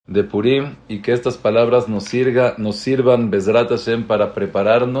de Purim y que estas palabras nos sirvan Bezrat Hashem para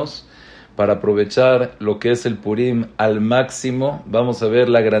prepararnos, para aprovechar lo que es el Purim al máximo. Vamos a ver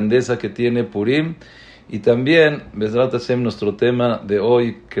la grandeza que tiene Purim y también Bezrat Hashem, nuestro tema de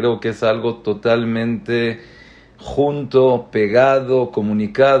hoy, creo que es algo totalmente junto, pegado,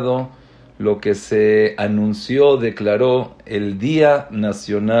 comunicado, lo que se anunció, declaró el Día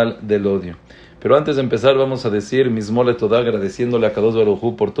Nacional del Odio. Pero antes de empezar vamos a decir Mismor le Todá, agradeciéndole a Kadosh Baruj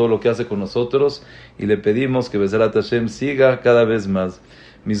Hu por todo lo que hace con nosotros y le pedimos que Bezrat Hashem siga cada vez más.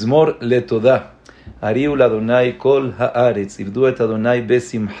 Mismor le Todá. Ariu l'Adonai kol haaretz, irdu et Adonai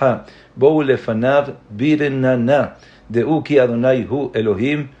besimcha, bou lefanav birnana, deu ki Adonai hu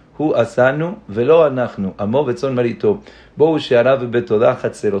Elohim, hu asanu velo anachnu, amo vetzon marito, bou she'arav betodá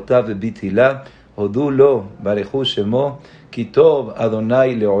chatzerotav betila, הודו לו, ברכו שמו, כי טוב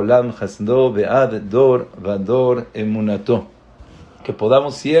אדוני לעולם חסדו ועד דור ודור אמונתו. Que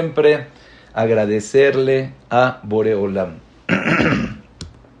podamos siempre agradecerle a Boreolam.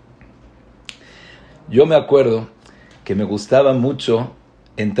 Yo me acuerdo que me gustaba mucho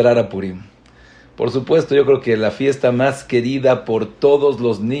entrar a Purim. Por supuesto, yo creo que la fiesta más querida por todos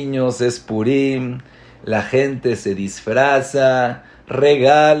los niños es Purim. La gente se disfraza,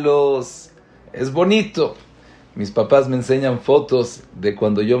 regalos. Es bonito. Mis papás me enseñan fotos de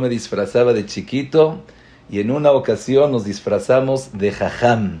cuando yo me disfrazaba de chiquito y en una ocasión nos disfrazamos de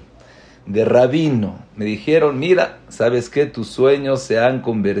jajam, de rabino. Me dijeron, mira, ¿sabes qué? Tus sueños se han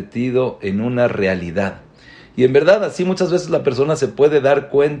convertido en una realidad. Y en verdad, así muchas veces la persona se puede dar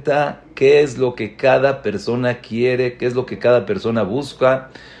cuenta qué es lo que cada persona quiere, qué es lo que cada persona busca.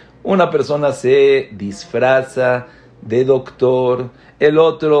 Una persona se disfraza de doctor, el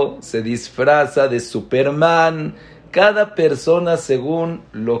otro se disfraza de Superman. Cada persona según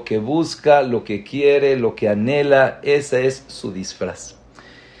lo que busca, lo que quiere, lo que anhela, ese es su disfraz.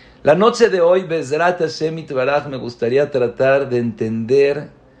 La noche de hoy, Bezrat Hashem Itbaraj, me gustaría tratar de entender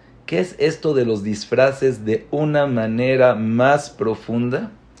qué es esto de los disfraces de una manera más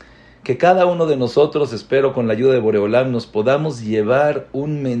profunda, que cada uno de nosotros, espero con la ayuda de Boreolam, nos podamos llevar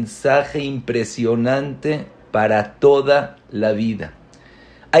un mensaje impresionante para toda la vida.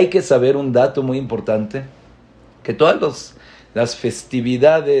 Hay que saber un dato muy importante, que todas las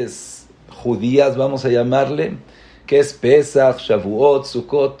festividades judías, vamos a llamarle, que es Pesach, Shavuot,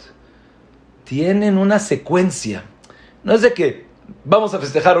 Sukkot, tienen una secuencia. No es de que vamos a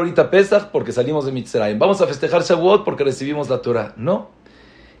festejar ahorita Pesach porque salimos de Mitzrayim, vamos a festejar Shavuot porque recibimos la Torah. No,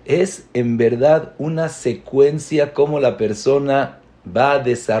 es en verdad una secuencia como la persona va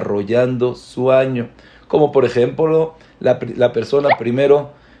desarrollando su año. Como por ejemplo, la persona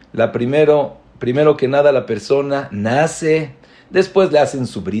primero que nada la persona nace, después le hacen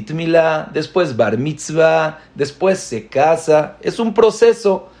su Brit Milá, después Bar Mitzvah, después se casa. Es un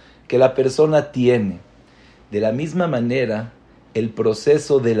proceso que la persona tiene. De la misma manera, el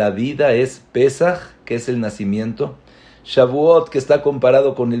proceso de la vida es Pesach, que es el nacimiento, Shavuot, que está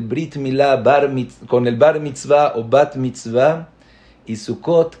comparado con el Brit Milá, con el Bar Mitzvah o Bat Mitzvah, y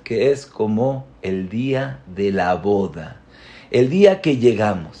Sukkot, que es como el día de la boda, el día que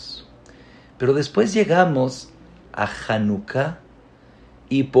llegamos. Pero después llegamos a Hanukkah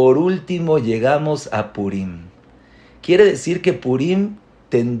y por último llegamos a Purim. Quiere decir que Purim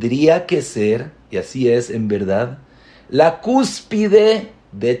tendría que ser, y así es en verdad, la cúspide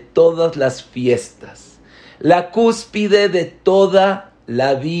de todas las fiestas, la cúspide de toda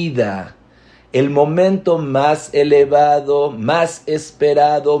la vida. El momento más elevado, más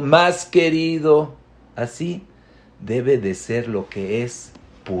esperado, más querido. Así debe de ser lo que es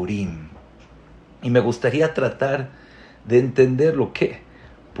Purim. Y me gustaría tratar de entender lo que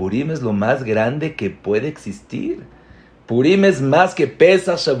Purim es lo más grande que puede existir. Purim es más que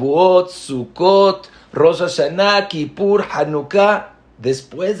Pesach, Shavuot, Sukkot, Rosh Hashanah, Kippur, Hanukkah.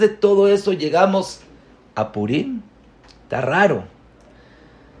 Después de todo eso llegamos a Purim. Está raro.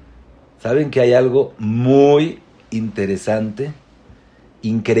 ¿Saben que hay algo muy interesante,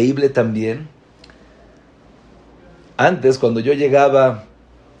 increíble también? Antes, cuando yo llegaba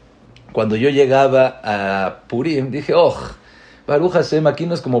a Purim, dije, Baruch Hashem, aquí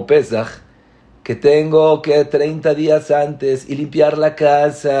no es como Pesach, que tengo que 30 días antes y limpiar la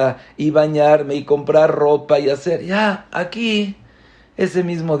casa y bañarme y comprar ropa y hacer. Ya, aquí, ese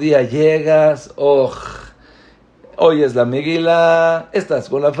mismo día llegas, oyes la Megilá, estás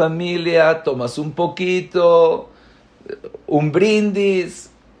con la familia, tomas un poquito, un brindis,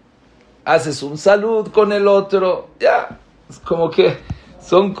 haces un salud con el otro, ya, es como que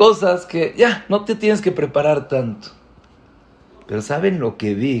son cosas que ya, no te tienes que preparar tanto. Pero ¿saben lo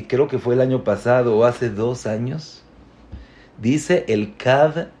que vi? Creo que fue el año pasado o hace 2 años. Dice el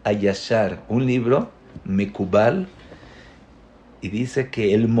Kav Ayashar, un libro, Mekubal, y dice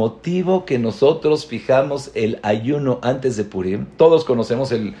que el motivo que nosotros fijamos el ayuno antes de Purim, todos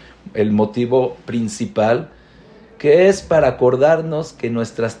conocemos el motivo principal, que es para acordarnos que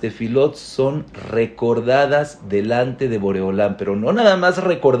nuestras tefilot son recordadas delante de Boreolam, pero no nada más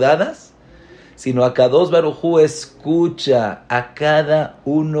recordadas, sino Akadosh Baruj Hu escucha a cada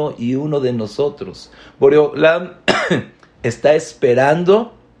uno y uno de nosotros. Boreolam está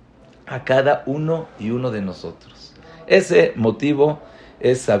esperando a cada uno y uno de nosotros. Ese motivo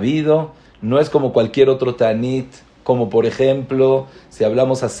es sabido, no es como cualquier otro tanit, como por ejemplo, si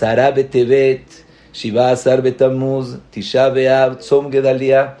hablamos a Sarah Betebet, Shiva Asar Betamuz, Tisha B'Av, Tzom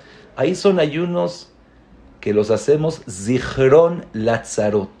Gedalia, ahí son ayunos que los hacemos Zichron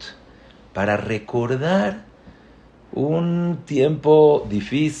Latzarot, para recordar un tiempo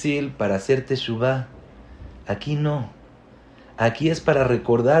difícil, para hacer teshuvah. Aquí no, aquí es para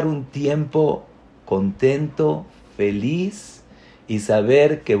recordar un tiempo contento, feliz, y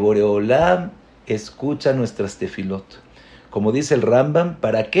saber que Boreolam escucha nuestras tefilot. Como dice el Rambam,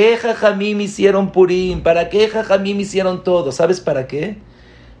 ¿para qué Jajamim hicieron Purim? ¿Para qué Jajamim hicieron todo? ¿Sabes para qué?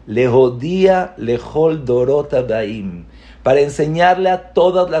 Lehodía lehol dorot abaim, para enseñarle a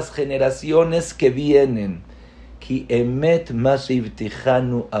todas las generaciones que vienen, Ki emet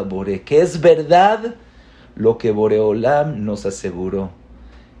mashivtijanu abore, que es verdad lo que Boreolam nos aseguró.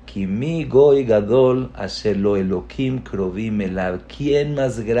 Kimi goy gadol asher lo elokim krovim elav. ¿Quién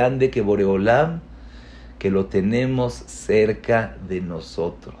más grande que Boreolam? Que lo tenemos cerca de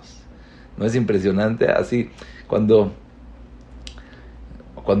nosotros. ¿No es impresionante? Así, cuando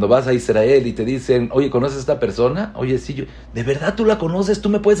vas a Israel y te dicen, oye, ¿conoces a esta persona? Oye, sí, yo, ¿de verdad tú la conoces? ¿Tú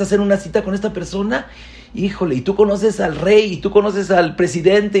me puedes hacer una cita con esta persona? Híjole, ¿y tú conoces al rey? ¿Y tú conoces al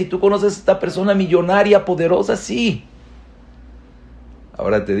presidente? ¿Y tú conoces a esta persona millonaria, poderosa? Sí.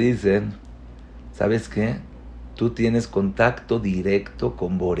 Ahora te dicen, ¿sabes qué? Tú tienes contacto directo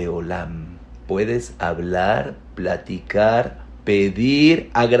con Boreolam. Puedes hablar, platicar, pedir,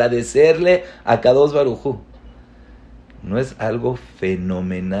 agradecerle a Kadosh Baruj Hu. ¿No es algo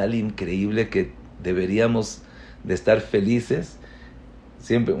fenomenal, increíble, que deberíamos de estar felices?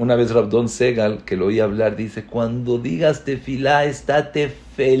 Siempre, una vez Rabdon Segal, que lo oí hablar, dice, cuando digas tefilá, estate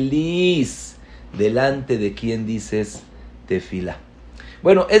feliz delante de quien dices tefilá.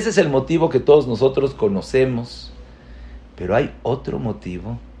 Bueno, ese es el motivo que todos nosotros conocemos, pero hay otro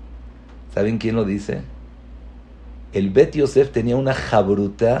motivo. ¿Saben quién lo dice? El Bet Yosef tenía una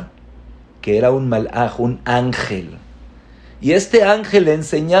jabruta que era un malaj, un ángel. Y este ángel le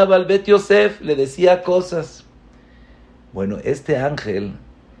enseñaba al Bet Yosef, le decía cosas. Bueno, este ángel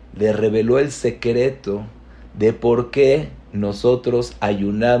le reveló el secreto de por qué nosotros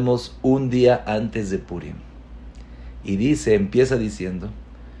ayunamos un día antes de Purim. Y dice, empieza diciendo,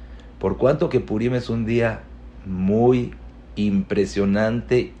 por cuanto que Purim es un día muy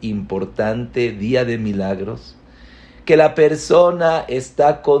impresionante, importante, día de milagros, que la persona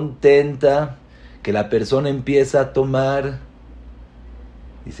está contenta, que la persona empieza a tomar,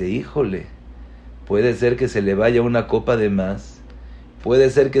 dice, híjole, puede ser que se le vaya una copa de más, puede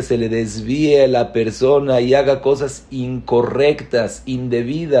ser que se le desvíe a la persona y haga cosas incorrectas,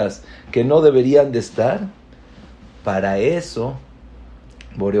 indebidas, que no deberían de estar. Para eso,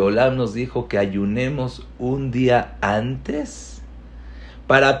 Boreolam nos dijo que ayunemos un día antes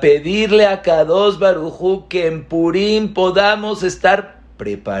para pedirle a Kadosh Baruj Hu que en Purim podamos estar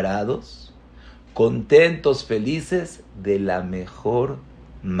preparados, contentos, felices, de la mejor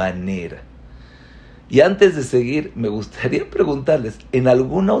manera. Y antes de seguir, me gustaría preguntarles, ¿en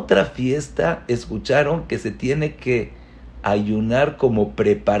alguna otra fiesta escucharon que se tiene que ayunar como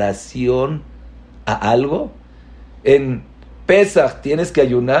preparación a algo? En Pesach tienes que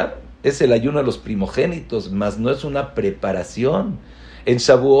ayunar, es el ayuno a los primogénitos, mas no es una preparación. En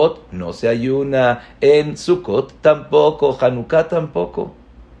Shavuot no se ayuna, en Sukkot tampoco, Hanukkah tampoco.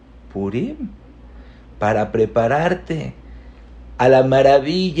 Purim, para prepararte a la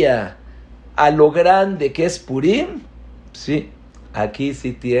maravilla, a lo grande que es Purim, sí, aquí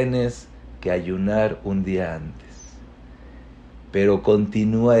sí tienes que ayunar un día antes. Pero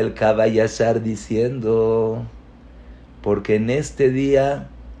continúa el Kabayashar diciendo, porque en este día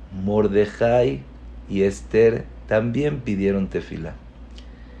Mordejai y Esther también pidieron tefilá.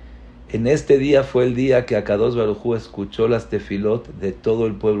 En este día fue el día que Akadosh Baruj Hu escuchó las tefilot de todo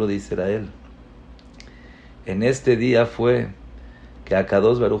el pueblo de Israel. En este día fue que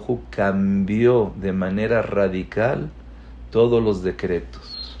Akadosh Baruj Hu cambió de manera radical todos los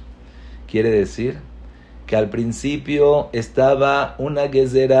decretos. Quiere decir que al principio estaba una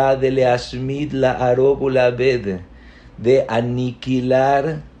gezerá de leashmid la arog la abed, de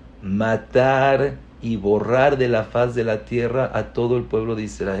aniquilar, matar y borrar de la faz de la tierra a todo el pueblo de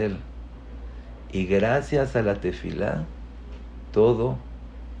Israel. Y gracias a la tefilá, todo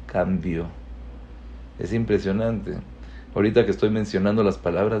cambió. Es impresionante. Ahorita que estoy mencionando las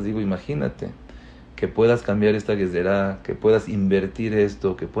palabras, digo, imagínate que puedas cambiar esta gezerá, que puedas invertir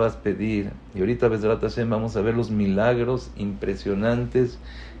esto, que puedas pedir. Y ahorita, Bezrat Hashem, vamos a ver los milagros impresionantes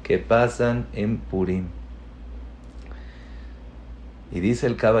que pasan en Purim. Y dice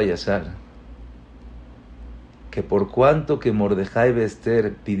el Kaba Yashar que por cuanto que Mordejai y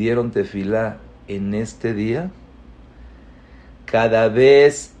Esther pidieron tefilá en este día, cada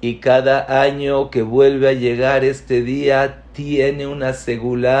vez y cada año que vuelve a llegar este día tiene una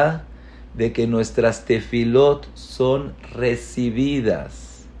segulá de que nuestras tefilot son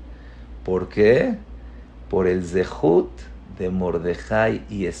recibidas. ¿Por qué? Por el zehut de Mordejai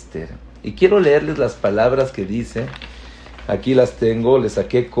y Esther. Y quiero leerles las palabras que dice. Aquí las tengo, les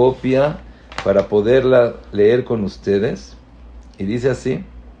saqué copia para poderla leer con ustedes. Y dice así.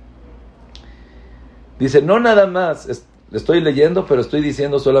 Dice, no nada más, le estoy leyendo, pero estoy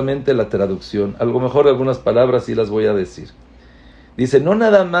diciendo solamente la traducción. Algo mejor algunas palabras sí las voy a decir. Dice, no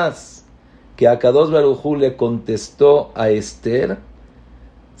nada más que Akadosh Baruj Hu le contestó a Esther,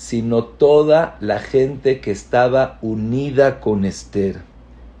 sino toda la gente que estaba unida con Esther.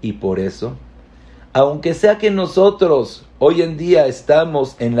 Y por eso, aunque sea que nosotros hoy en día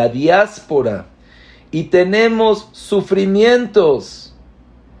estamos en la diáspora y tenemos sufrimientos,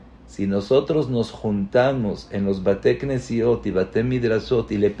 si nosotros nos juntamos en los Bate Knesiot y Bate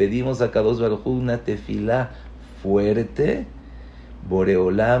Midrashot y le pedimos a Akadosh Baruj Hu una tefilá fuerte,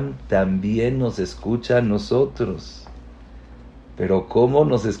 Boreolam también nos escucha a nosotros. ¿Pero cómo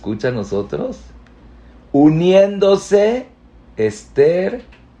nos escucha a nosotros? Uniéndose Esther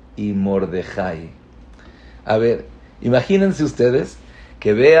y Mordejai. A ver, imagínense ustedes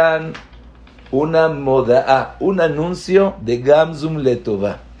que vean un anuncio de Gamzum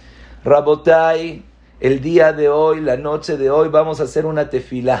Letová. Rabotai, el día de hoy, la noche de hoy, vamos a hacer una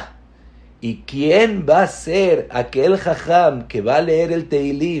tefilá. ¿Y quién va a ser aquel jajam que va a leer el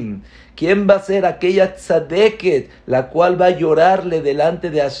Teilim? ¿Quién va a ser aquella tzadeket la cual va a llorarle delante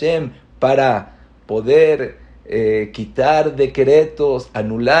de Hashem para poder quitar decretos,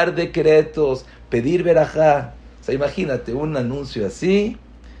 anular decretos, pedir verajá? O sea, imagínate un anuncio así.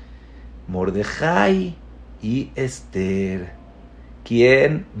 Mordejai y Esther.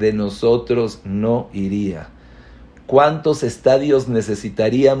 ¿Quién de nosotros no iría? ¿Cuántos estadios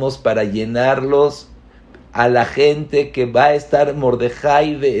necesitaríamos para llenarlos a la gente que va a estar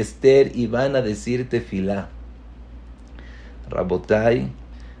Mordejai de Esther y van a decir tefilá? Rabotai,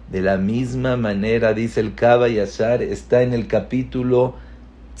 de la misma manera, dice el Kaba Yashar, está en el capítulo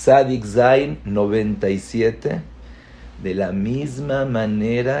Tzadik Zain 97, de la misma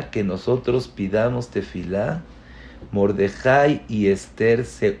manera que nosotros pidamos tefilá, Mordejai y Esther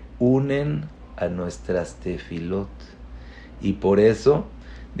se unen a nuestras tefilot. Y por eso,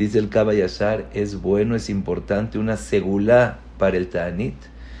 dice el Kaba Yashar, es bueno, es importante una segulá para el Ta'anit,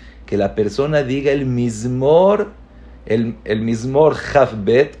 que la persona diga el Mizmor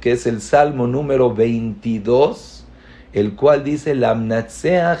Javbet, que es el Salmo número 22, el cual dice,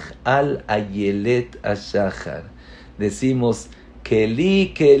 Lamnatseach al Ayelet Ashachar. Decimos,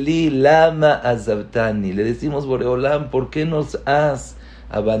 Keli, lama azabtani. Le decimos, Boreolam, ¿por qué nos has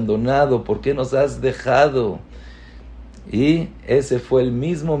abandonado? ¿Por qué nos has dejado? Y ese fue el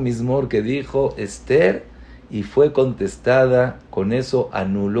mismo Mizmor que dijo Esther y fue contestada. Con eso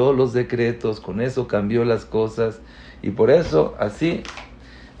anuló los decretos, con eso cambió las cosas. Y por eso, así,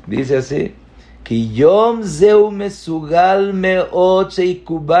 dice así, Kiyom zeu mesugal meot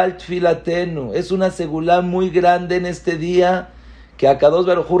sheikubal tfilatenu. Es una segulá muy grande en este día que Akadosh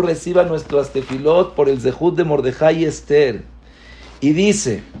Baruj Hu reciba nuestras tefilot por el zehut de Mordejai y Esther. Y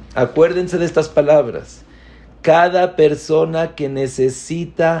dice, acuérdense de estas palabras, cada persona que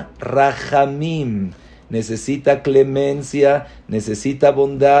necesita rahamim, necesita clemencia, necesita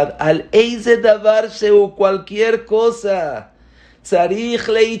bondad, al eize davar sheu, cualquier cosa, tzarich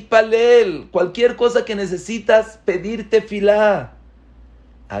leitpalel, cualquier cosa que necesitas pedir tefilá,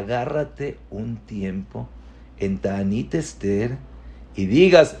 agárrate un tiempo en Ta'anit Esther y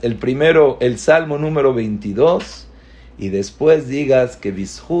digas el Salmo número 22, y después digas que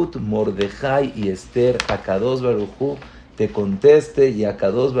Bishut, Mordejai y Esther, Akadosh Baruj Hu te conteste y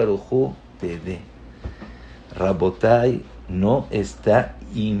Akadosh Baruj Hu te dé. Rabotai, ¿no está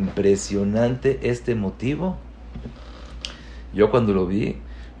impresionante este motivo? Yo cuando lo vi,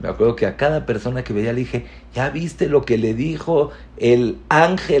 me acuerdo que a cada persona que veía le dije, ¿ya viste lo que le dijo el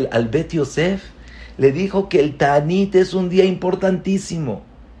ángel al Bet Yosef? Le dijo que el Ta'anit es un día importantísimo,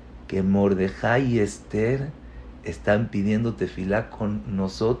 que Mordejai y Esther están pidiendo tefilá con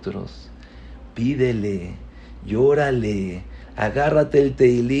nosotros. Pídele, llórale, agárrate el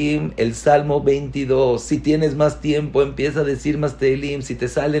Teilim, el Salmo 22. Si tienes más tiempo, empieza a decir más Teilim. Si te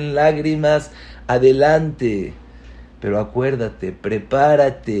salen lágrimas, adelante. Pero acuérdate,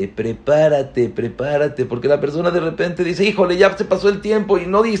 prepárate, porque la persona de repente dice, híjole, ya se pasó el tiempo y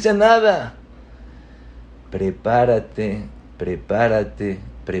no dice nada. Prepárate.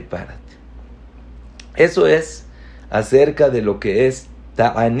 Eso es acerca de lo que es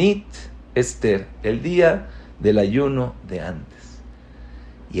Ta'anit Esther, el día del ayuno de antes.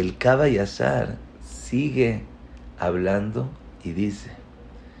 Y el Kaba Yashar sigue hablando y dice,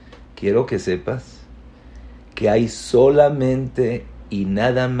 quiero que sepas que hay solamente y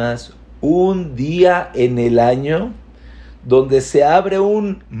nada más un día en el año donde se abre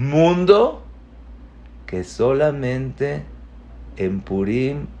un mundo que solamente en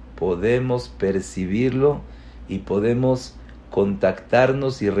Purim podemos percibirlo y podemos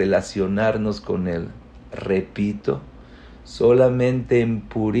contactarnos y relacionarnos con él. Repito, solamente en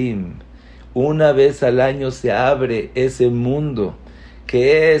Purim, una vez al año se abre ese mundo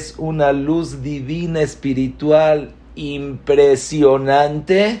que es una luz divina espiritual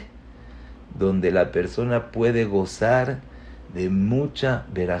impresionante, donde la persona puede gozar de mucha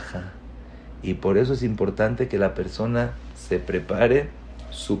verajá. Y por eso es importante que la persona se prepare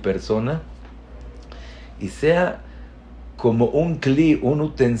su persona y sea como un cli, un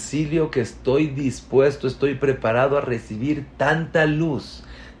utensilio que estoy dispuesto, estoy preparado a recibir tanta luz,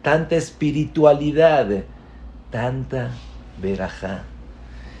 tanta espiritualidad, tanta verajá.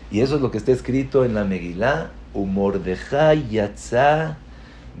 Y eso es lo que está escrito en la Megilá, Umordejai yatza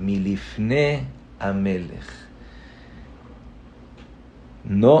milifne amelech.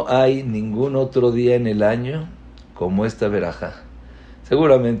 No hay ningún otro día en el año como esta verajá.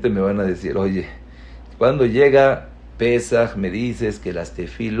 Seguramente me van a decir, oye, cuando llega Pesach me dices que las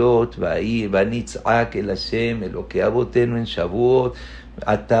tefilot vanitzak el Hashem Eloke Abotenu en Shavuot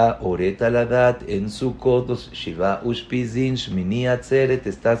ata oreta ladat en Sukkot shiva ushpizin shmini atzeret,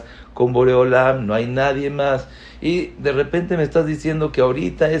 estás con Boreolam, no hay nadie más, y de repente me estás diciendo que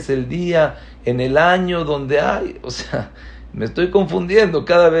ahorita es el día en el año donde hay, o sea, me estoy confundiendo.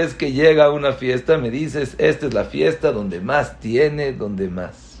 Cada vez que llega una fiesta me dices, esta es la fiesta donde más tiene, donde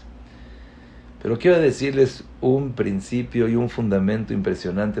más. Pero quiero decirles un principio y un fundamento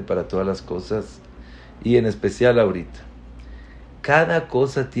impresionante para todas las cosas, y en especial ahorita. Cada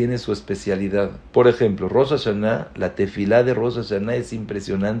cosa tiene su especialidad. Por ejemplo, Rosh Hashanah, la tefilá de Rosh Hashanah es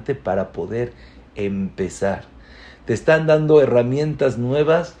impresionante para poder empezar. Te están dando herramientas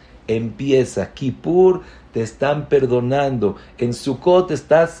nuevas, empieza. Kippur, te están perdonando. En Sukkot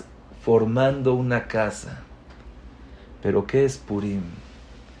estás formando una casa. ¿Pero qué es Purim?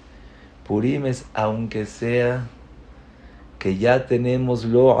 Purim es, aunque sea que ya tenemos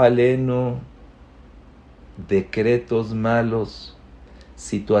lo aleno, decretos malos,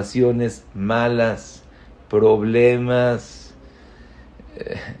 situaciones malas, problemas,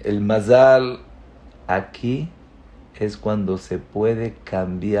 el mazal, aquí es cuando se puede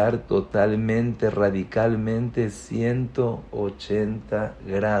cambiar totalmente, radicalmente, 180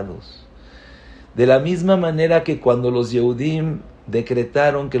 grados. De la misma manera que cuando los Yehudim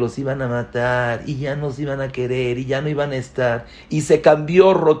decretaron que los iban a matar y ya nos iban a querer y ya no iban a estar, y se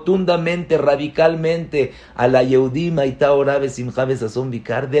cambió rotundamente, radicalmente a la Yehudim Aita Orá Besimcha Besazón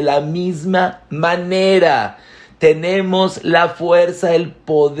Vikar, de la misma manera tenemos la fuerza, el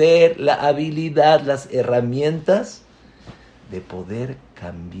poder, la habilidad, las herramientas de poder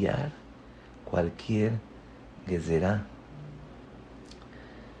cambiar cualquier gezerá.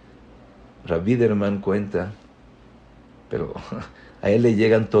 Rabbi Derman cuenta, pero a él le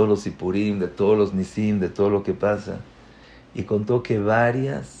llegan todos los sipurim, de todos los nisim, de todo lo que pasa, y contó que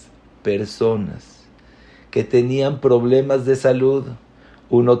varias personas que tenían problemas de salud,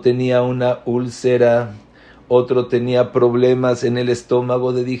 uno tenía una úlcera, otro tenía problemas en el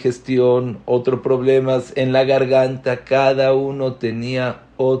estómago de digestión, otro problemas en la garganta, cada uno tenía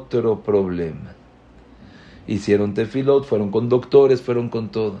otro problema. Hicieron tefilot, fueron con doctores, fueron con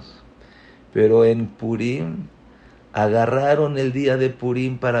todos. Pero en Purim, agarraron el día de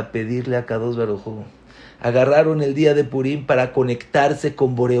Purim para pedirle a Kadosh Baruj Hu. Agarraron el día de Purim para conectarse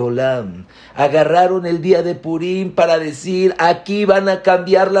con Boreolam. Agarraron el día de Purim para decir, aquí van a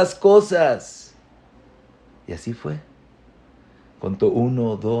cambiar las cosas. Y así fue. Contó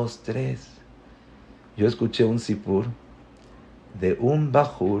 1, 2, 3. Yo escuché un sipur de un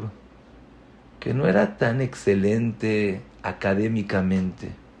bajur que no era tan excelente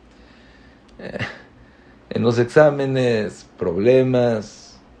académicamente. En los exámenes,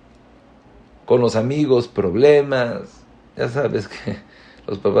 problemas. Con los amigos, problemas. Ya sabes que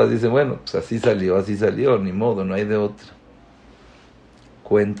los papás dicen, bueno, pues así salió, ni modo, no hay de otra.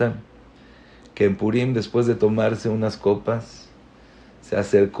 Cuentan que en Purim, después de tomarse unas copas, se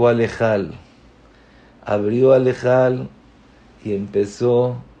acercó al Ejal, abrió al Ejal y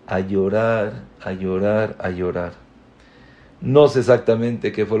empezó a llorar, a llorar, a llorar. No sé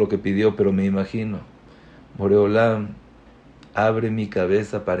exactamente qué fue lo que pidió, pero me imagino, Boreolam, abre mi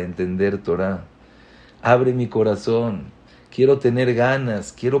cabeza para entender Torah, abre mi corazón, quiero tener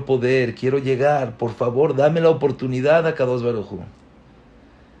ganas, quiero poder, quiero llegar, por favor, dame la oportunidad a Kadosh Baruj Hu.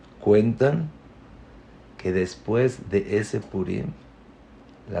 Cuentan que después de ese Purim,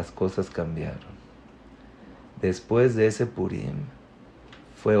 las cosas cambiaron. Después de ese Purim,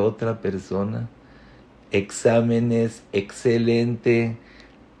 fue otra persona, exámenes, excelente,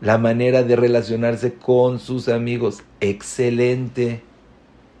 la manera de relacionarse con sus amigos, excelente.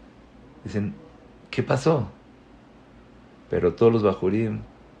 Dicen, ¿qué pasó? Pero todos los Bajurim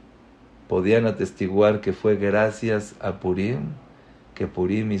podían atestiguar que fue gracias a Purim que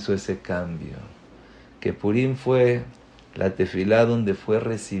Purim hizo ese cambio. Que Purim fue la tefilá donde fue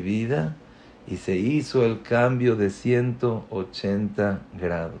recibida y se hizo el cambio de 180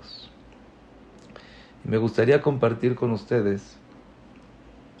 grados. Y me gustaría compartir con ustedes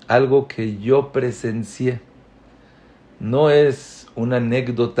algo que yo presencié. No es una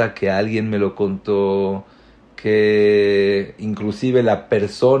anécdota que alguien me lo contó, que inclusive la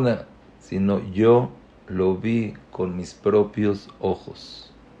persona, sino yo lo vi con mis propios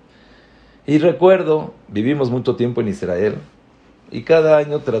ojos. Y recuerdo, vivimos mucho tiempo en Israel, y cada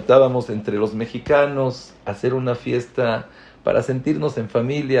año tratábamos entre los mexicanos hacer una fiesta para sentirnos en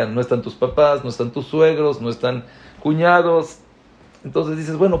familia. No están tus papás, no están tus suegros, no están cuñados. Entonces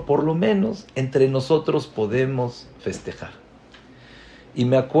dices, bueno, por lo menos entre nosotros podemos festejar. Y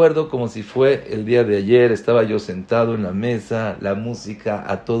me acuerdo como si fue el día de ayer, estaba yo sentado en la mesa, la música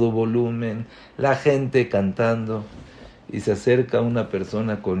a todo volumen, la gente cantando, y se acerca una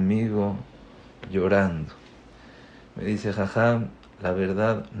persona conmigo llorando. Me dice, jajam, la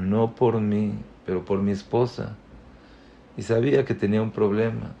verdad, no por mí, pero por mi esposa. Y sabía que tenía un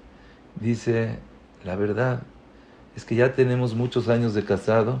problema. Dice, la verdad, es que ya tenemos muchos años de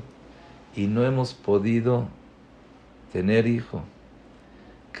casado y no hemos podido tener hijo.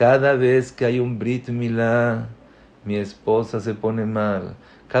 Cada vez que hay un Brit Milá, mi esposa se pone mal.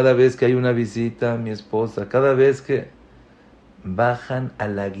 Cada vez que hay una visita, mi esposa. Cada vez que bajan a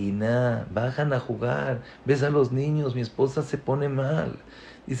la guiná, bajan a jugar, ves a los niños, mi esposa se pone mal.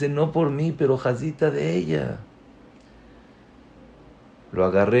 Dice, no por mí, pero jazita de ella. Lo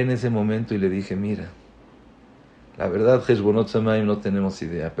agarré en ese momento y le dije, mira, la verdad, Heshbonot Shamayim, no tenemos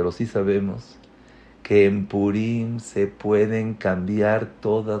idea, pero sí sabemos que en Purim se pueden cambiar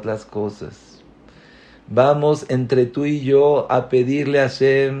todas las cosas. Vamos entre tú y yo a pedirle a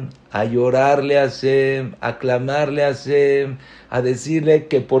Hashem, a llorarle a Hashem, a clamarle a Hashem, a decirle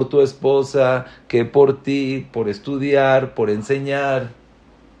que por tu esposa, que por ti, por estudiar, por enseñar.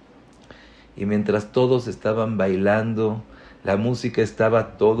 Y mientras todos estaban bailando, la música estaba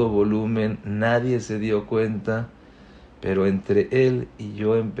a todo volumen, nadie se dio cuenta, pero entre él y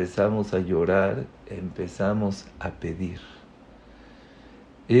yo empezamos a llorar, empezamos a pedir.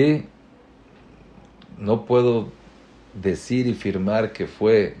 Y no puedo decir y firmar que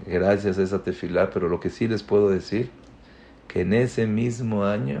fue gracias a esa tefilá, pero lo que sí les puedo decir, que en ese mismo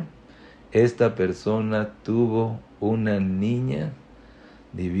año, esta persona tuvo una niña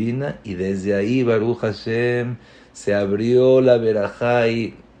divina, y desde ahí, Baruch Hashem, se abrió la verajá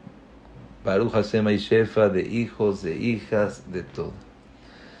y Baruch Hashem hay shefa de hijos, de hijas, de todo.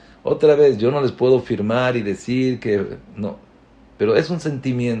 Otra vez, yo no les puedo firmar y decir que no, pero es un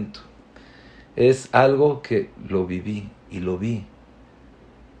sentimiento, es algo que lo viví y lo vi.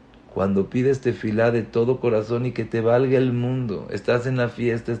 Cuando pides tefilá de todo corazón y que te valga el mundo, estás en la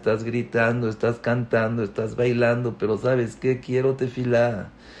fiesta, estás gritando, estás cantando, estás bailando, pero ¿sabes qué? Quiero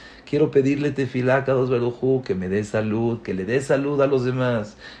tefilá. Quiero pedirle tefilá a Kadosh Baruj Hu, que me dé salud, que le dé salud a los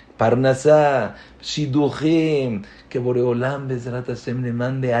demás. Parnasá, Shiduchim, que Boreolam Bezrat Hashem le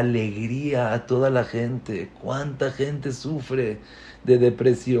mande alegría a toda la gente. ¿Cuánta gente sufre de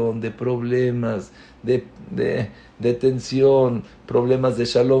depresión, de problemas, de tensión, problemas de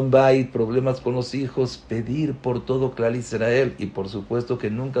Shalom Bait, problemas con los hijos? Pedir por todo Klal Israel, y por supuesto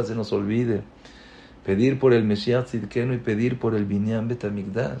que nunca se nos olvide pedir por el Meshiach Tzidkenu y pedir por el Binyan Bet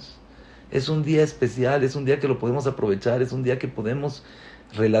HaMikdash. Es un día especial, es un día que lo podemos aprovechar, es un día que podemos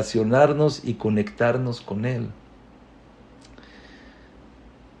relacionarnos y conectarnos con él.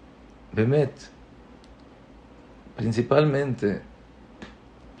 Bemet, principalmente,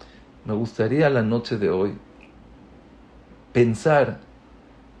 me gustaría la noche de hoy pensar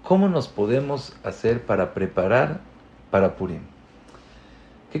cómo nos podemos hacer para preparar para Purim.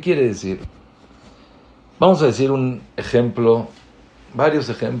 ¿Qué quiere decir? Vamos a decir un ejemplo, varios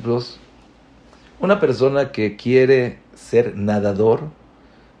ejemplos. Una persona que quiere ser nadador,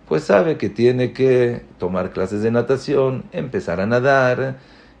 pues sabe que tiene que tomar clases de natación, empezar a nadar,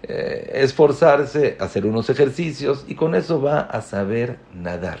 esforzarse, hacer unos ejercicios y con eso va a saber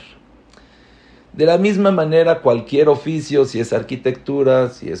nadar. De la misma manera, cualquier oficio, si es arquitectura,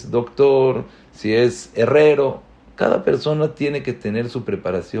 si es doctor, si es herrero, cada persona tiene que tener su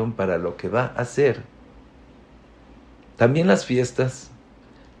preparación para lo que va a hacer. También las fiestas,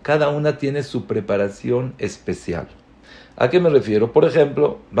 cada una tiene su preparación especial. ¿A qué me refiero? Por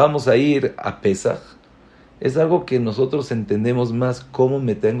ejemplo, vamos a ir a Pesaj. Es algo que nosotros entendemos más cómo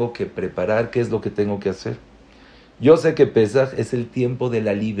me tengo que preparar, qué es lo que tengo que hacer. Yo sé que Pesaj es el tiempo de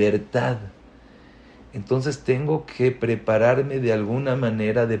la libertad. Entonces tengo que prepararme de alguna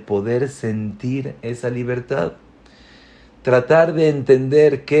manera de poder sentir esa libertad. Tratar de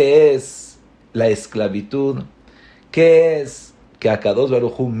entender qué es la esclavitud, qué es que Akadosh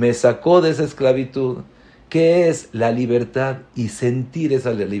Baruj Hu me sacó de esa esclavitud, qué es la libertad y sentir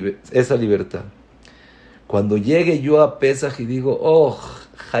esa libertad. Cuando llegue yo a Pesaj y digo, oh,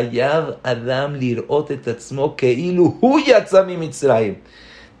 Hayav Adam lirot et atzmo keilu hu yatza mi Mitzrayim.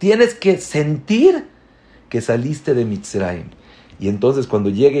 Tienes que sentir que saliste de Mitzrayim. Y entonces cuando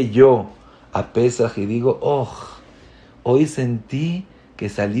llegue yo a Pesaj y digo, oh, hoy sentí que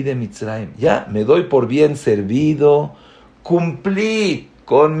salí de Mitzrayim. Ya, me doy por bien servido, cumplí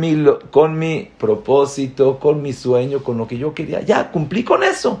con mi propósito, con mi sueño, con lo que yo quería. Ya, cumplí con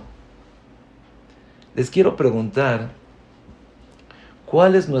eso. Les quiero preguntar,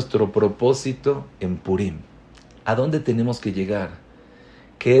 ¿cuál es nuestro propósito en Purim? ¿A dónde tenemos que llegar?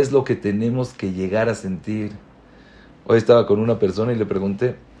 ¿Qué es lo que tenemos que llegar a sentir? Hoy estaba con una persona y le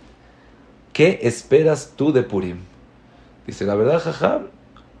pregunté, ¿qué esperas tú de Purim? Dice, la verdad, jajam,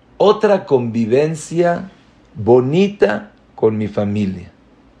 otra convivencia bonita con mi familia.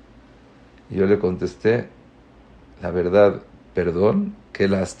 Y yo le contesté, la verdad, perdón, qué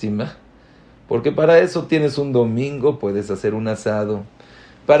lástima, porque para eso tienes un domingo, puedes hacer un asado,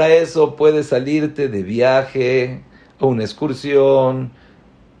 para eso puedes salirte de viaje o una excursión.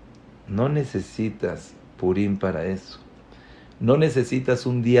 No necesitas Purim para eso. No necesitas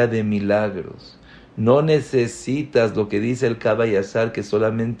un día de milagros. No necesitas lo que dice el Kabayashar, que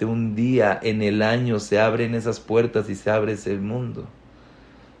solamente un día en el año se abren esas puertas y se abre ese mundo.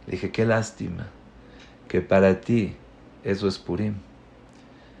 Le dije, qué lástima que para ti eso es Purim.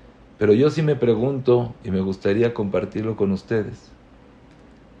 Pero yo sí me pregunto, y me gustaría compartirlo con ustedes,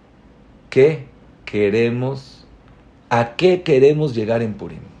 ¿qué queremos? ¿A qué queremos llegar en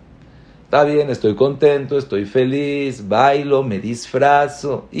Purim? Está bien, estoy contento, estoy feliz, bailo, me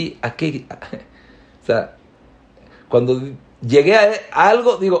disfrazo. ¿Y a qué? O sea, cuando llegué a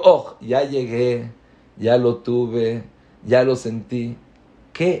algo, digo, oh, ya llegué, ya lo tuve, ya lo sentí.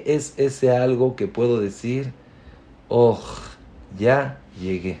 ¿Qué es ese algo que puedo decir? Oh, ya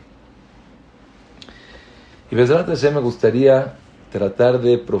llegué. Y me gustaría tratar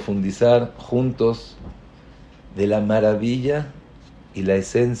de profundizar juntos de la maravilla y la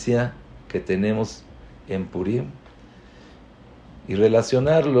esencia que tenemos en Purim y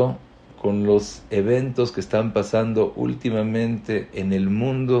relacionarlo con los eventos que están pasando últimamente en el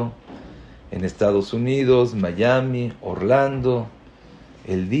mundo, en Estados Unidos, Miami, Orlando,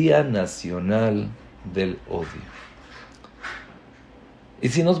 el Día Nacional del Odio. Y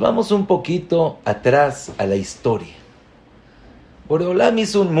si nos vamos un poquito atrás a la historia, Boreolam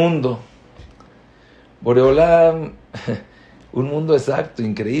hizo un mundo. Boreolam, un mundo exacto,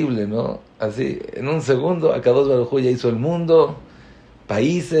 increíble, ¿no? Así, en un segundo, Akadosh Baruj Hu ya hizo el mundo,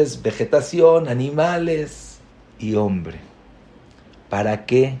 países, vegetación, animales y hombre. ¿Para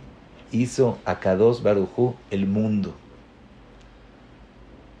qué hizo Akadosh Baruj Hu el mundo?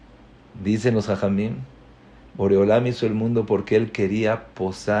 Dicen los Jajamim, Boreolam hizo el mundo porque él quería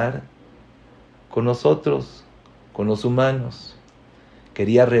posar con nosotros, con los humanos.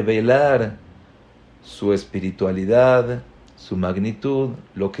 Quería revelar su espiritualidad, su magnitud,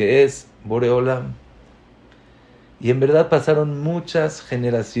 lo que es Boreolam. Y en verdad pasaron muchas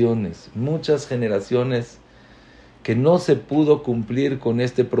generaciones que no se pudo cumplir con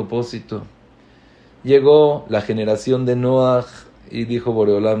este propósito. Llegó la generación de Noaj y dijo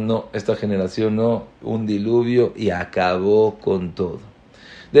Boreolam, no, esta generación no, un diluvio, y acabó con todo.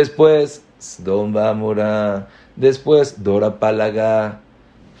 Después, Sdom Bamorá, después Dora Palaga,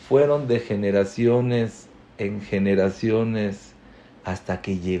 fueron de generaciones en generaciones, hasta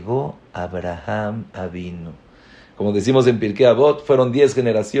que llegó Abraham Avinu. Como decimos en Pirkei Avot, fueron 10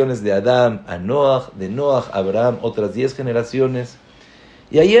 generaciones de Adán a Noach, de Noach a Abraham, otras 10 generaciones.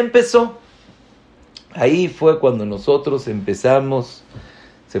 Y ahí empezó. Ahí fue cuando nosotros empezamos,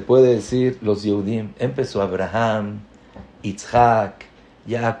 se puede decir, los Yehudim. Empezó Abraham, Yitzhak,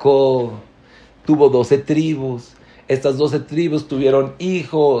 Jacob, tuvo 12 tribus. Estas 12 tribus tuvieron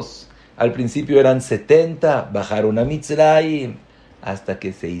hijos. Al principio eran 70, bajaron a Mitzrayim, hasta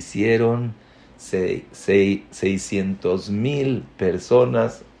que se hicieron 600,000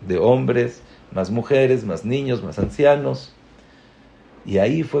 personas, de hombres, más mujeres, más niños, más ancianos. Y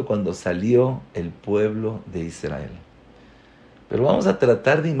ahí fue cuando salió el pueblo de Israel. Pero vamos a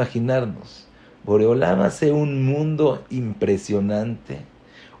tratar de imaginarnos. Boreolam hace un mundo impresionante,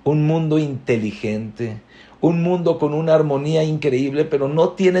 un mundo inteligente, un mundo con una armonía increíble, pero no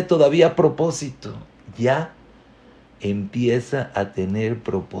tiene todavía propósito. Ya empieza a tener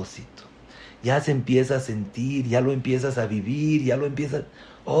propósito. Ya se empieza a sentir, ya lo empiezas a vivir, ya lo empiezas...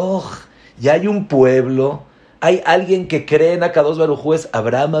 Ya hay un pueblo, hay alguien que cree en Akadosh Baruj Hu,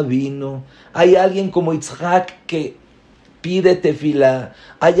 Abraham Avinu, hay alguien como Yitzhak que pide tefilá,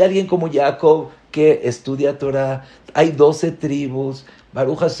 hay alguien como Jacob que estudia Torah, hay 12 tribus,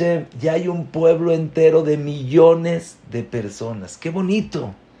 Baruch Hashem, ya hay un pueblo entero de millones de personas. ¡Qué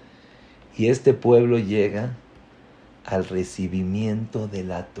bonito! Y este pueblo llega al recibimiento de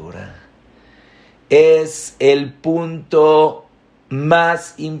la Torah. Es el punto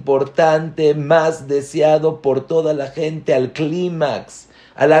más importante, más deseado por toda la gente, al clímax,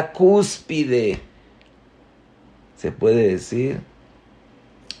 a la cúspide. Se puede decir,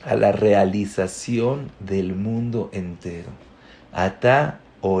 a la realización del mundo entero. Ata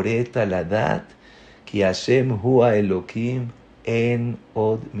oreta ladat, ki Hashem hua Elokim en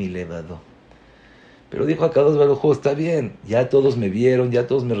od milevado. Pero dijo Akadosh Baruj Hu, está bien, ya todos me vieron, ya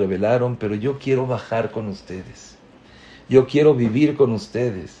todos me revelaron, pero yo quiero bajar con ustedes. Yo quiero vivir con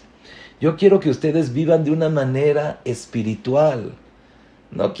ustedes. Yo quiero que ustedes vivan de una manera espiritual.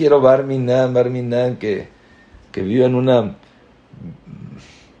 No quiero Barminan, que vivan una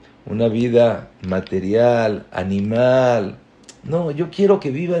vida material, animal. No, yo quiero que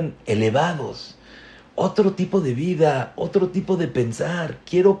vivan elevados. Otro tipo de vida, otro tipo de pensar.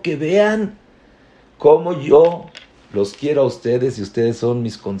 Quiero que vean cómo yo los quiero a ustedes y ustedes son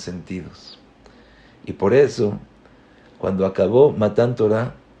mis consentidos. Y por eso, cuando acabó Matan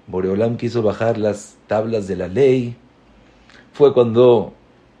Torah, Boreolam quiso bajar las tablas de la ley. Fue cuando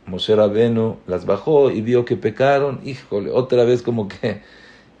Moshe Rabenu las bajó y vio que pecaron. Híjole, otra vez como que,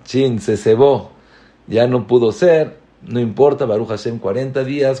 se cebó. Ya no pudo ser. No importa, Baruch Hashem, 40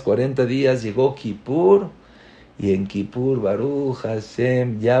 días, llegó Kippur. Y en Kippur, Baruch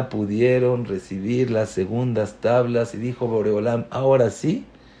Hashem, ya pudieron recibir las segundas tablas. Y dijo Boreolam, ahora sí,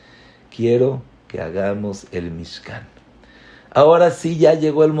 quiero que hagamos el Mishkan. Ahora sí, ya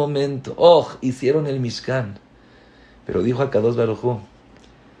llegó el momento. Hicieron el Mishkan. Pero dijo Akadosh Baruj Hu,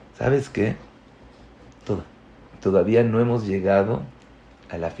 ¿sabes qué? Todavía no hemos llegado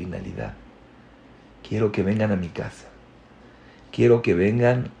a la finalidad. Quiero que vengan a mi casa. Quiero que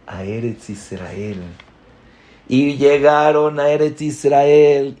vengan a Eretz Israel. Y llegaron a Eretz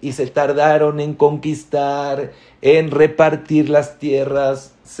Israel y se tardaron en conquistar, en repartir las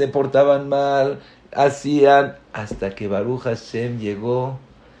tierras, se portaban mal, hacían, hasta que Baruch Hashem llegó,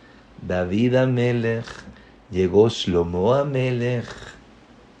 David Amelech, llegó Shlomo Amelech,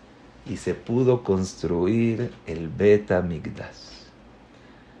 y se pudo construir el Bet HaMikdash.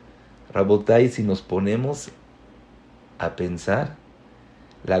 Rabotai, si nos ponemos a pensar,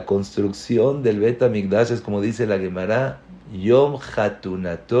 la construcción del Bet HaMikdash es como dice la Gemara, Yom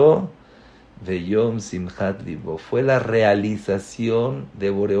Hatunato ve Yom Simchat Libo. Fue la realización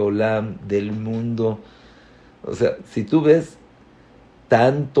de Boreolam, del mundo. O sea, si tú ves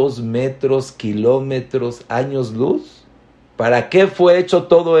tantos metros, kilómetros, años luz, ¿para qué fue hecho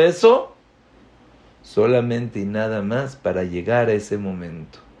todo eso? Solamente y nada más para llegar a ese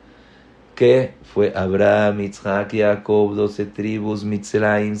momento. Que fue Abraham, Yitzhak, Jacob, 12 tribus,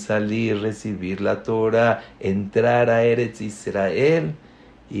 Mitzrayim, salir, recibir la Torah, entrar a Eretz Israel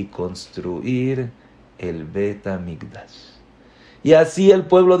y construir el Bet HaMikdash. Y así el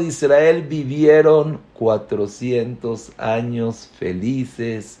pueblo de Israel vivieron 400 años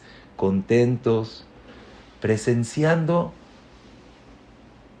felices, contentos, presenciando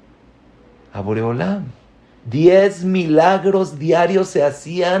a Boreolam. 10 milagros diarios se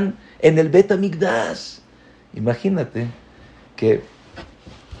hacían en el Bet HaMikdash. Imagínate que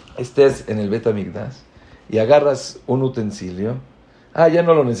estés en el Bet HaMikdash y agarras un utensilio. Ya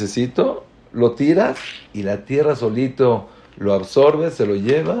no lo necesito, lo tiras y la tierra solito lo absorbe, se lo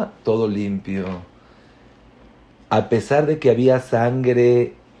lleva, todo limpio. A pesar de que había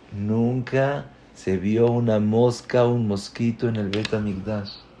sangre, nunca se vio una mosca, un mosquito en el Bet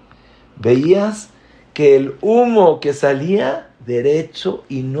HaMikdash. Veías que el humo que salía derecho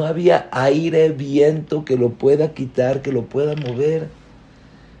y no había aire, viento que lo pueda quitar, que lo pueda mover.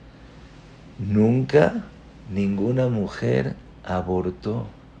 Nunca ninguna mujer abortó.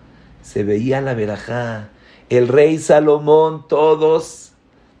 Se veía la verajá. El rey Salomón, todos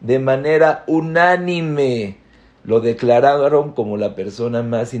de manera unánime lo declararon como la persona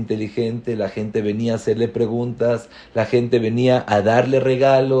más inteligente. La gente venía a hacerle preguntas, la gente venía a darle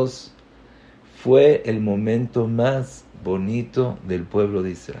regalos. Fue el momento más bonito del pueblo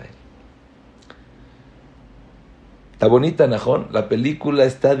de Israel. Está bonita, Najón. La película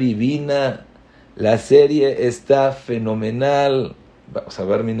está divina. La serie está fenomenal. O sea,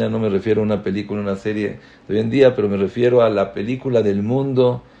 Barmina, no me refiero a una película, una serie de hoy en día, pero me refiero a la película del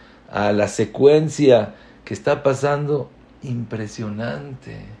mundo, a la secuencia que está pasando.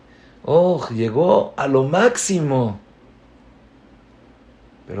 Impresionante. Oh, llegó a lo máximo.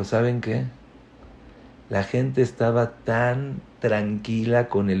 Pero ¿saben qué? La gente estaba tan tranquila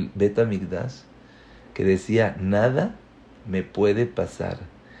con el Bet HaMikdash que decía, nada me puede pasar.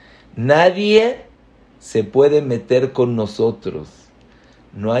 Nadie se puede meter con nosotros.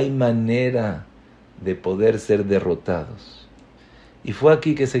 No hay manera de poder ser derrotados. Y fue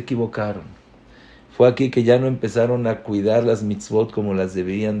aquí que se equivocaron. Fue aquí que ya no empezaron a cuidar las mitzvot como las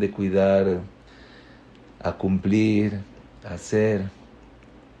debían de cuidar, a cumplir, a hacer.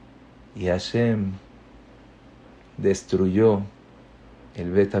 Y Hashem destruyó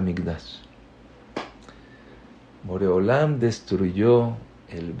el Bet HaMikdash. Boreolam destruyó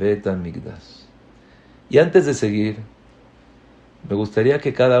el Bet HaMikdash. Y antes de seguir, me gustaría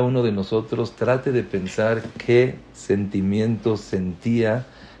que cada uno de nosotros trate de pensar qué sentimientos sentía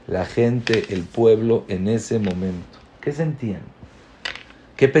la gente, el pueblo en ese momento. ¿Qué sentían?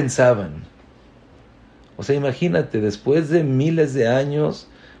 ¿Qué pensaban? O sea, imagínate, después de miles de años,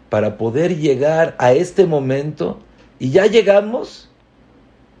 para poder llegar a este momento, y ya llegamos,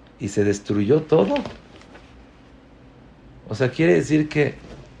 y se destruyó todo. O sea, quiere decir que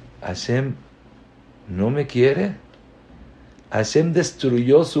Hashem no me quiere. Hashem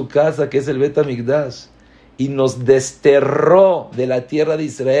destruyó su casa, que es el Bet HaMikdash, y nos desterró de la tierra de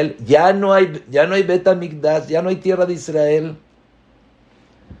Israel. Ya no hay Bet HaMikdash, ya no hay tierra de Israel.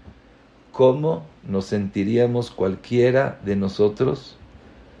 ¿Cómo nos sentiríamos cualquiera de nosotros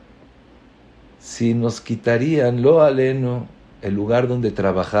si nos quitarían, lo aleno, el lugar donde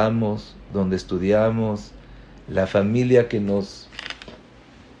trabajamos, donde estudiamos, la familia que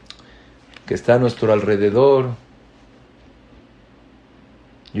está a nuestro alrededor?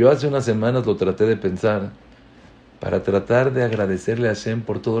 Yo hace unas semanas lo traté de pensar para tratar de agradecerle a Hashem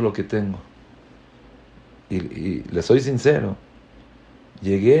por todo lo que tengo. Y le soy sincero,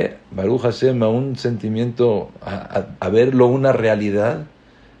 llegué, Baruch Hashem, a un sentimiento, a verlo una realidad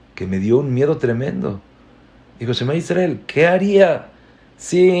que me dio un miedo tremendo. Digo, Shema Israel, ¿qué haría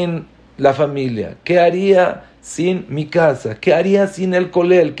sin la familia? ¿Qué haría sin mi casa? ¿Qué haría sin el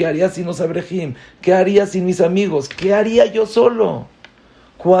kolel? ¿Qué haría sin los abrejim? ¿Qué haría sin mis amigos? ¿Qué haría yo solo?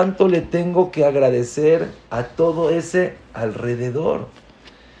 ¿Cuánto le tengo que agradecer a todo ese alrededor?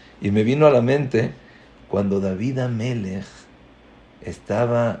 Y me vino a la mente cuando David Amelech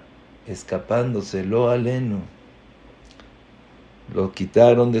estaba escapándose, lo aleno. Lo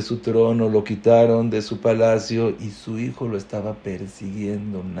quitaron de su trono, lo quitaron de su palacio y su hijo lo estaba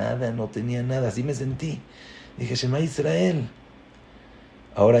persiguiendo. Nada, no tenía nada. Así me sentí. Dije, Shema Israel.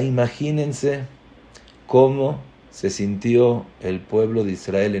 Ahora imagínense cómo se sintió el pueblo de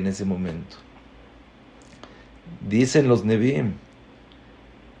Israel en ese momento. Dicen los Nevi'im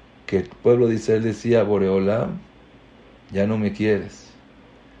que el pueblo de Israel decía, Boreolam, ya no me quieres.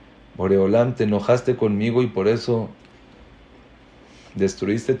 Boreolam, te enojaste conmigo y por eso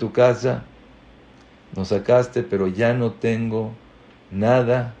destruiste tu casa, nos sacaste, pero ya no tengo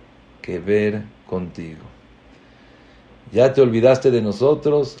nada que ver contigo. Ya te olvidaste de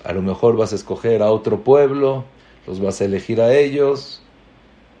nosotros, a lo mejor vas a escoger a otro pueblo, los vas a elegir a ellos.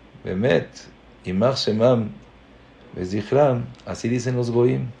 Bemet, Imach Shemam, Bezichram, así dicen los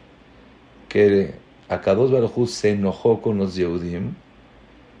Goim, que Akadosh Baruj Hu se enojó con los Yehudim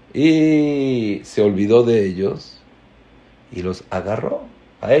y se olvidó de ellos y los agarró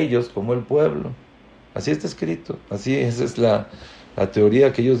a ellos como el pueblo. Así está escrito, así esa es la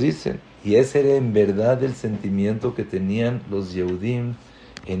teoría que ellos dicen. Y ese era en verdad el sentimiento que tenían los Yehudim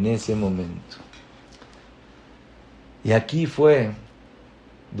en ese momento. Y aquí fue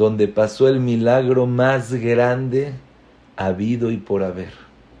donde pasó el milagro más grande habido y por haber.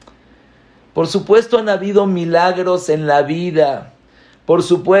 Por supuesto han habido milagros en la vida. Por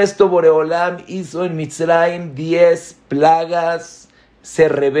supuesto Boreolam hizo en Mitzrayim 10 plagas, se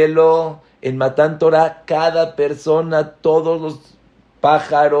reveló en Matán Torah cada persona, todos los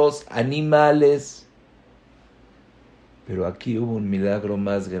pájaros, animales. Pero aquí hubo un milagro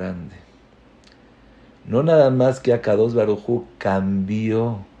más grande. No nada más que Akadosh Baruj Hu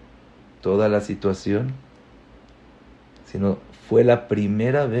cambió toda la situación, sino fue la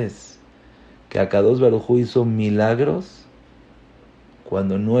primera vez que Akadosh Baruj Hu hizo milagros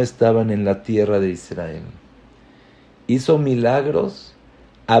cuando no estaban en la tierra de Israel. Hizo milagros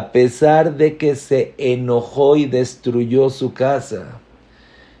a pesar de que se enojó y destruyó su casa.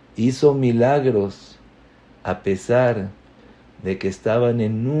 Hizo milagros a pesar de que estaban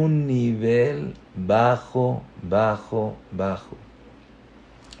en un nivel bajo.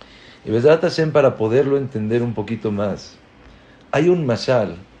 Y Bezrat Hashem, para poderlo entender un poquito más, hay un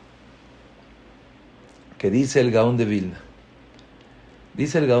mashal que dice el Gaón de Vilna.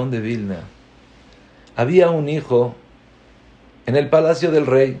 Dice el Gaón de Vilna, había un hijo en el palacio del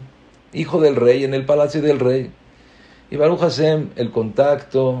rey, hijo del rey en el palacio del rey. Y Baruch Hashem, el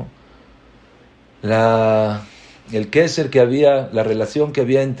contacto, el kesher que había, la relación que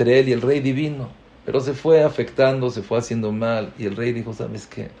había entre él y el rey divino, pero se fue afectando, se fue haciendo mal, y el rey dijo, ¿sabes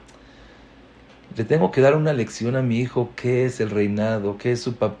qué? Le tengo que dar una lección a mi hijo, qué es el reinado, qué es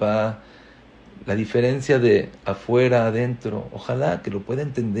su papá, la diferencia de afuera a adentro. Ojalá que lo pueda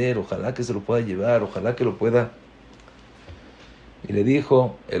entender, ojalá que se lo pueda llevar, ojalá que lo pueda. Y le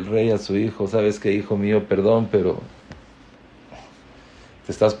dijo el rey a su hijo, ¿sabes qué, hijo mío? Perdón, pero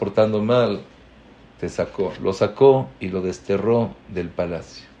te estás portando mal. Lo sacó y lo desterró del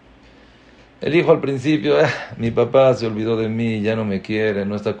palacio. El hijo al principio, mi papá se olvidó de mí, ya no me quiere,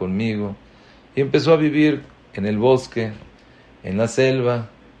 no está conmigo. Y empezó a vivir en el bosque, en la selva,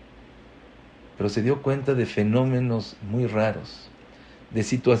 pero se dio cuenta de fenómenos muy raros, de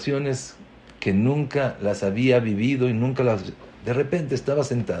situaciones que nunca las había vivido y nunca las... De repente estaba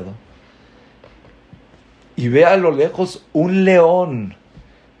sentado y ve a lo lejos un león.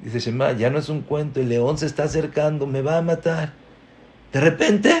 Dice, Shema, ya no es un cuento, el león se está acercando, me va a matar. De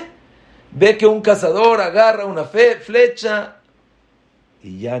repente ve que un cazador agarra una flecha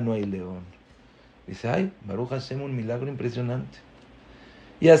y ya no hay león. Dice, ay, Baruch Hashem, un milagro impresionante.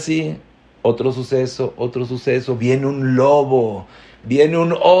 Y así, otro suceso, viene un lobo, viene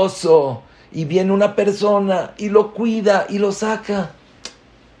un oso, y viene una persona, y lo cuida, y lo saca.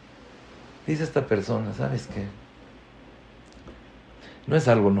 Dice esta persona, ¿sabes qué? No es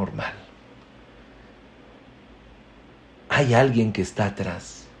algo normal. Hay alguien que está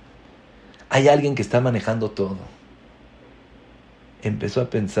atrás. Hay alguien que está manejando todo. Empezó a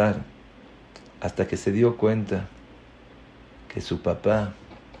pensar, hasta que se dio cuenta que su papá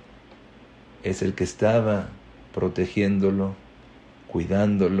es el que estaba protegiéndolo,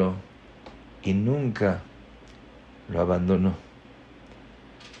 cuidándolo, y nunca lo abandonó.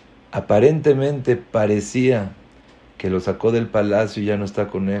 Aparentemente parecía que lo sacó del palacio y ya no está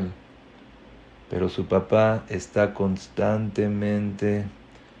con él, pero su papá está constantemente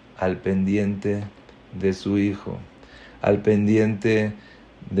al pendiente de su hijo, al pendiente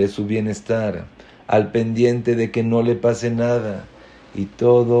de su bienestar, al pendiente de que no le pase nada, y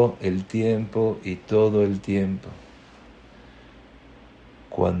todo el tiempo.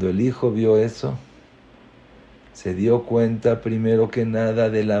 Cuando el hijo vio eso, se dio cuenta primero que nada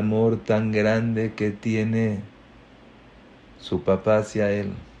del amor tan grande que tiene su papá hacia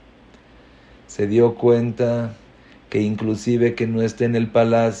él. Se dio cuenta que inclusive que no esté en el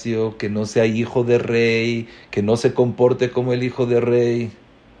palacio, que no sea hijo de rey, que no se comporte como el hijo de rey,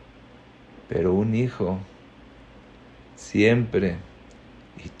 pero un hijo siempre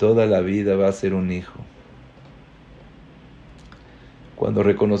y toda la vida va a ser un hijo. Cuando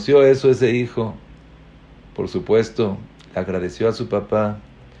reconoció eso ese hijo, por supuesto, agradeció a su papá,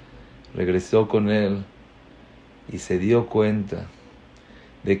 regresó con él y se dio cuenta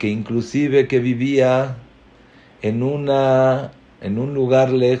de que inclusive que vivía en un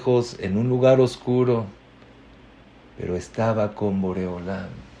lugar lejos, en un lugar oscuro, pero estaba con Boreolam.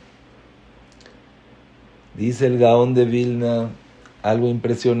 Dice el Gaón de Vilna algo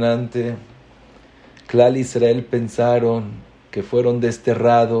impresionante. Klal Israel pensaron que fueron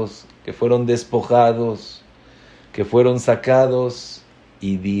desterrados, que fueron despojados, que fueron sacados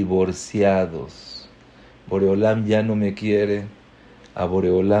y divorciados. Boreolam ya no me quiere, a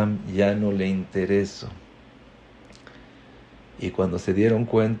Boreolam ya no le intereso. Y cuando se dieron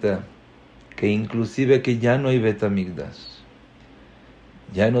cuenta que inclusive que ya no hay Bet Hamikdash,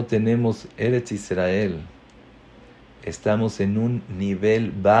 Ya no tenemos Eretz Israel. Estamos en un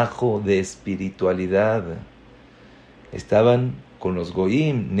nivel bajo de espiritualidad. Estaban con los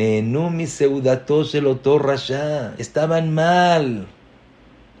goyim, Nehenu mi seudato shel oto rasha. Estaban mal.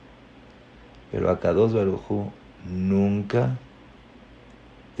 Pero Akadosh Baruj Hu nunca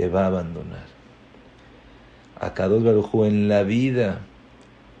te va a abandonar. Akadosh Baruj Hu en la vida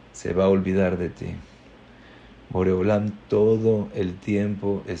se va a olvidar de ti. Boreolam todo el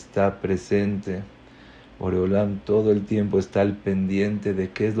tiempo está presente. Boreolam todo el tiempo está al pendiente de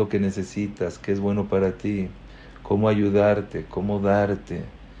qué es lo que necesitas, qué es bueno para ti, cómo ayudarte, cómo darte,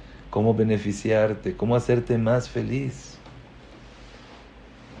 cómo beneficiarte, cómo hacerte más feliz.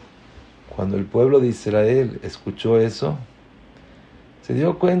 Cuando el pueblo de Israel escuchó eso, se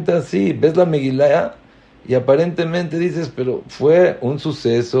dio cuenta, sí, ves la Megilá y aparentemente dices, pero fue un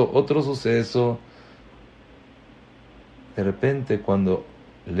suceso, otro suceso. De repente, cuando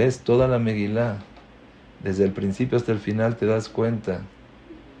lees toda la Megilá, desde el principio hasta el final te das cuenta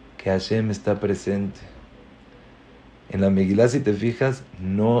que Hashem está presente. En la Megilá, si te fijas,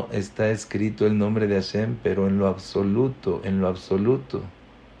 no está escrito el nombre de Hashem, pero en lo absoluto.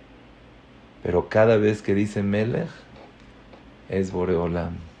 Pero cada vez que dice Melech, es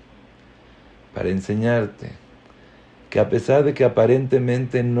Boreolam. Para enseñarte que a pesar de que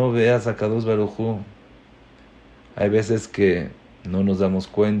aparentemente no veas a Kadosh Baruj Hu, hay veces que no nos damos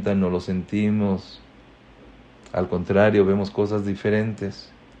cuenta, no lo sentimos. Al contrario, vemos cosas diferentes.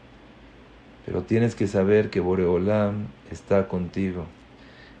 Pero tienes que saber que Boreolam está contigo.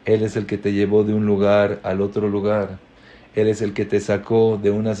 Él es el que te llevó de un lugar al otro lugar. Él es el que te sacó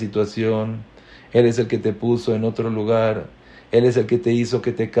de una situación. Él es el que te puso en otro lugar. Él es el que te hizo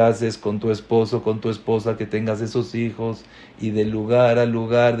que te cases con tu esposo, con tu esposa, que tengas esos hijos. Y de lugar a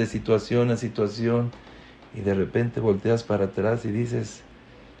lugar, de situación a situación. Y de repente volteas para atrás y dices,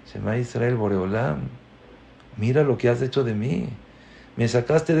 Shema Israel, Boreolam, mira lo que has hecho de mí. Me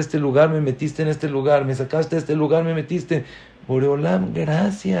sacaste de este lugar, me metiste en este lugar. Me sacaste de este lugar, me metiste. Boreolam,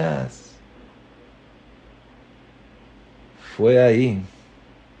 gracias. Fue ahí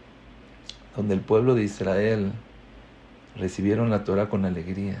donde el pueblo de Israel recibieron la Torah con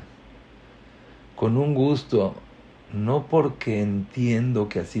alegría, con un gusto, no porque entiendo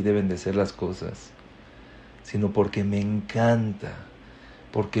que así deben de ser las cosas, sino porque me encanta,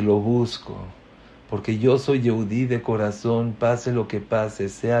 porque lo busco, porque yo soy Yehudí de corazón, pase lo que pase,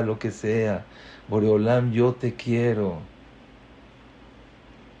 sea lo que sea. Boreolam, yo te quiero.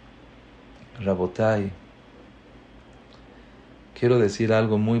 Rabotai, quiero decir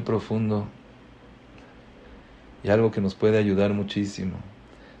algo muy profundo y algo que nos puede ayudar muchísimo,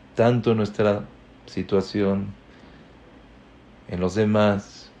 tanto en nuestra situación, en los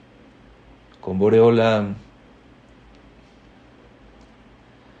demás, con Boreolam.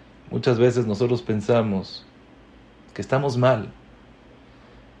 Muchas veces nosotros pensamos que estamos mal.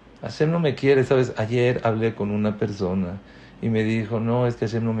 Hashem no me quiere, ¿sabes? Ayer hablé con una persona y me dijo, no, es que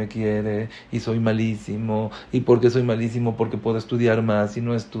Hashem no me quiere y soy malísimo. ¿Y por qué soy malísimo? Porque puedo estudiar más y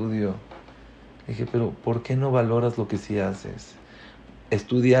no estudio. Dije, pero ¿por qué no valoras lo que sí haces?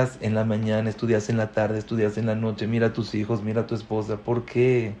 Estudias en la mañana, estudias en la tarde, estudias en la noche, mira a tus hijos, mira a tu esposa. ¿Por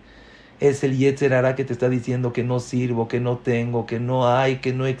qué? Es el Yetzer Hará que te está diciendo que no sirvo, que no tengo, que no hay,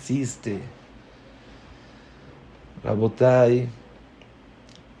 que no existe. Rabotai,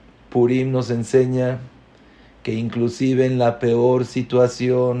 Purim nos enseña que inclusive en la peor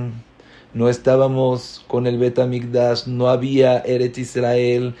situación, no estábamos con el Bet HaMikdash, no había Eretz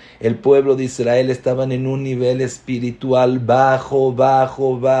Israel, el pueblo de Israel estaban en un nivel espiritual bajo,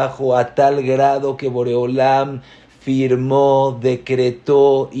 a tal grado que Boreolam firmó,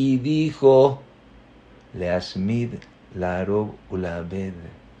 decretó y dijo, Leashmid Laarog Ulaabed,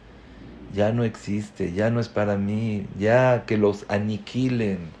 ya no existe, ya no es para mí, ya que los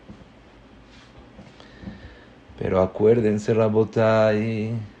aniquilen. Pero acuérdense,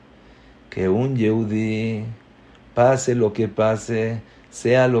 Rabotai, que un Yehudí, pase lo que pase,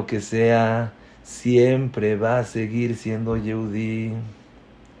 sea lo que sea, siempre va a seguir siendo Yehudí.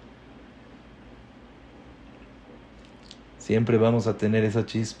 Siempre vamos a tener esa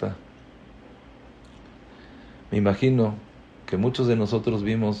chispa. Me imagino que muchos de nosotros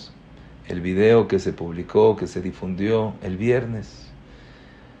vimos el video que se publicó, que se difundió el viernes,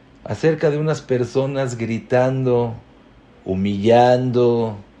 acerca de unas personas gritando,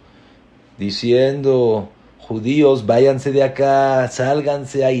 humillando, diciendo, judíos, váyanse de acá,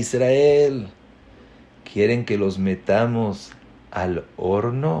 sálganse a Israel. ¿Quieren que los metamos al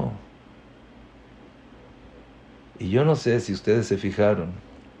horno? Y yo no sé si ustedes se fijaron,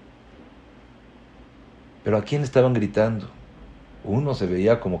 pero ¿a quién estaban gritando? Uno se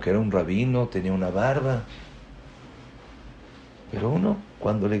veía como que era un rabino, tenía una barba. Pero uno,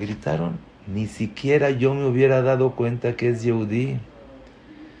 cuando le gritaron, ni siquiera yo me hubiera dado cuenta que es Yehudí.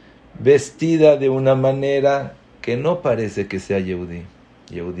 Vestida de una manera que no parece que sea Yehudí,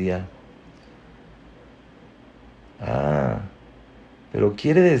 Yehudía. Pero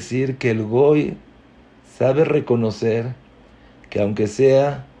quiere decir que el Goy sabe reconocer que aunque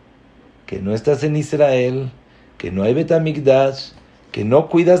sea que no estás en Israel, que no hay Betamikdash, que no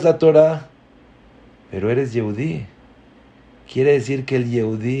cuidas la Torah, pero eres Yehudí. Quiere decir que el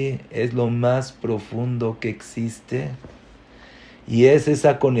Yehudí es lo más profundo que existe y es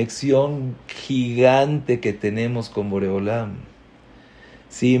esa conexión gigante que tenemos con Boreolam.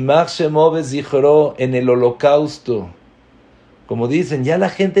 Si Imach Shemo Bezichro en el holocausto, como dicen, ya la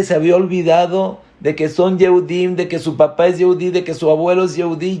gente se había olvidado de que son Yehudim, de que su papá es Yehudí, de que su abuelo es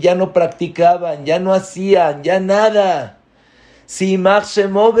Yehudí, ya no practicaban, ya no hacían, ya nada. Si Imach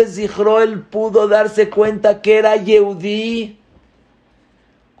Shemo Bezichro, él pudo darse cuenta que era Yehudí,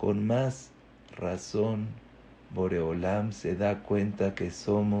 con más razón Boreolam se da cuenta que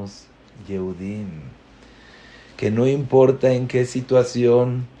somos Yehudim, que no importa en qué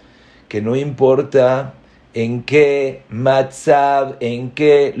situación, que no importa en qué matzab, en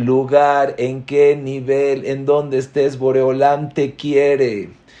qué lugar, en qué nivel, en donde estés, Boreolam te quiere,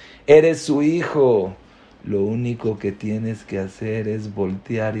 eres su hijo. Lo único que tienes que hacer es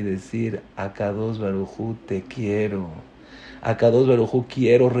voltear y decir, Akadosh Baruj Hu, te quiero. Akadosh Baruj Hu,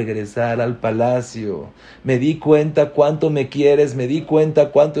 quiero regresar al palacio. Me di cuenta cuánto me quieres, me di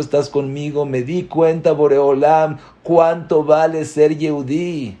cuenta cuánto estás conmigo, me di cuenta, Boreolam, cuánto vale ser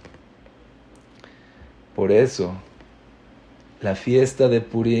Yehudí. Por eso, la fiesta de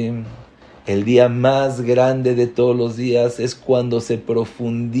Purim, el día más grande de todos los días, es cuando se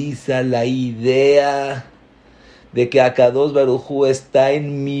profundiza la idea de que Akadosh Baruj Hu está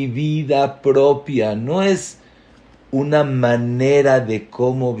en mi vida propia. No es una manera de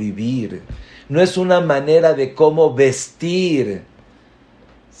cómo vivir, no es una manera de cómo vestir,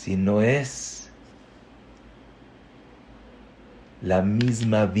 sino es la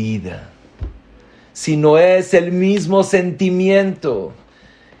misma vida, sino es el mismo sentimiento.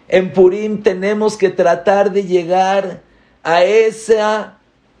 En Purim tenemos que tratar de llegar a esa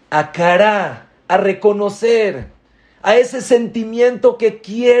acará, a reconocer, a ese sentimiento que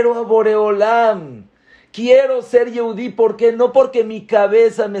quiero a Boreolam. Quiero ser Yehudí, ¿por qué? No porque mi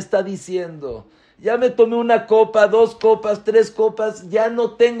cabeza me está diciendo. Ya me tomé una copa, 2 copas, 3 copas, ya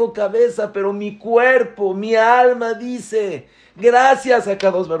no tengo cabeza, pero mi cuerpo, mi alma dice, gracias a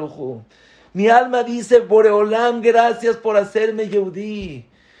Kadosh Baruj Hu. Mi alma dice, Boreolam, gracias por hacerme Yehudí.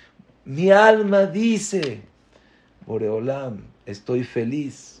 Mi alma dice, Boreolam, estoy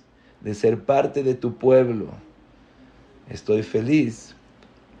feliz de ser parte de tu pueblo. Estoy feliz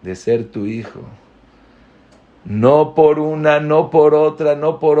de ser tu hijo. No por una, no por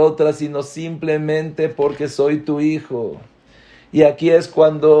otra, sino simplemente porque soy tu hijo. Y aquí es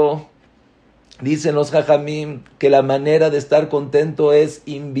cuando dicen los jajamim que la manera de estar contento es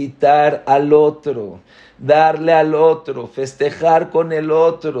invitar al otro, darle al otro, festejar con el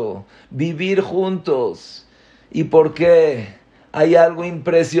otro, vivir juntos. ¿Y por qué? Hay algo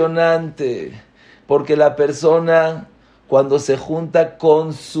impresionante, porque la persona, cuando se junta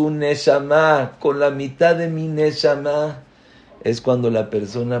con su neshama, con la mitad de mi neshama, es cuando la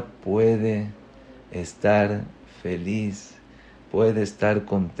persona puede estar feliz, puede estar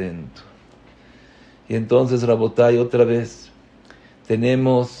contento. Y entonces, Rabotay, otra vez,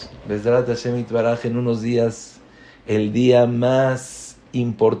 tenemos, Bezrat Hashem Yitbaraj, en unos días, el día más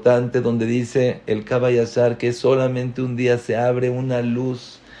importante, donde dice el Kabayashar que solamente un día se abre una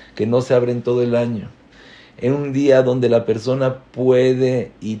luz que no se abre en todo el año. En un día donde la persona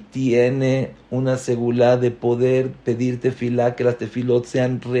puede y tiene una segulá de poder pedir tefilá, que las tefilot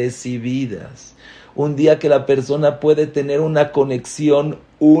sean recibidas. Un día que la persona puede tener una conexión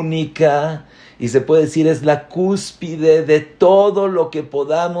única y se puede decir es la cúspide de todo lo que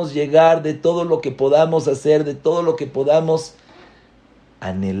podamos llegar, de todo lo que podamos hacer, de todo lo que podamos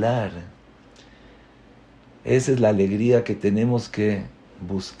anhelar. Esa es la alegría que tenemos que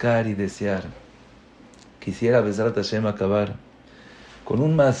buscar y desear. Quisiera, Bezrat Hashem, acabar con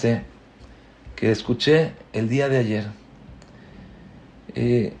un mase que escuché el día de ayer.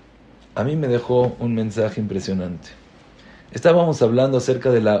 A mí me dejó un mensaje impresionante. Estábamos hablando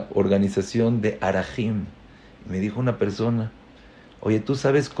acerca de la organización de Arajim. Me dijo una persona, oye, ¿tú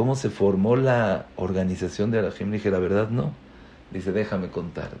sabes cómo se formó la organización de Arajim? Le dije, la verdad no. Dice, déjame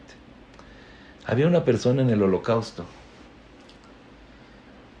contarte. Había una persona en el Holocausto,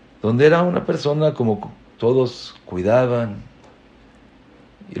 donde era una persona como todos cuidaban,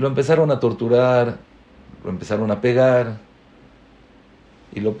 Y lo empezaron a torturar, lo empezaron a pegar,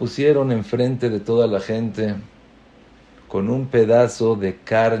 y lo pusieron enfrente de toda la gente con un pedazo de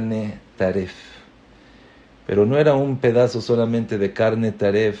carne taref. Pero no era un pedazo solamente de carne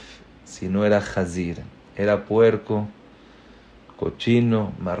taref, sino era jazir, era puerco,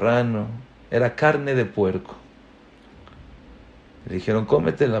 cochino, marrano, era carne de puerco. Le dijeron,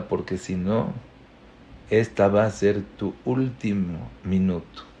 cómetela porque si no, esta va a ser tu último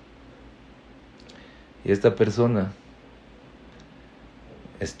minuto. Y esta persona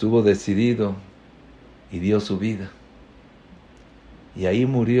estuvo decidido y dio su vida. Y ahí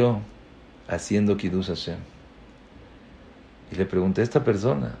murió haciendo Kiddush Hashem. Y le pregunté a esta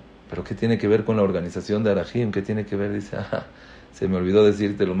persona, ¿pero qué tiene que ver con la organización de Arajim? ¿Qué tiene que ver? Dice, se me olvidó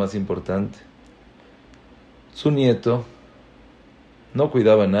decirte lo más importante. Su nieto no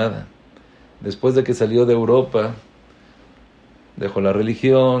cuidaba nada. Después de que salió de Europa, dejó la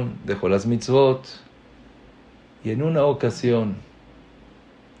religión, dejó las mitzvot, y en una ocasión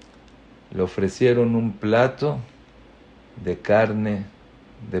le ofrecieron un plato de carne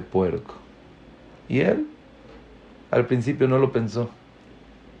de puerco. Y él, al principio no lo pensó,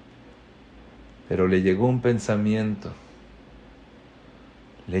 pero le llegó un pensamiento,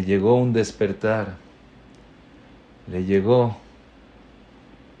 le llegó un despertar, le llegó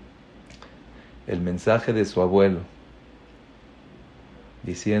el mensaje de su abuelo,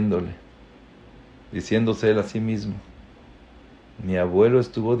 diciéndose él a sí mismo, mi abuelo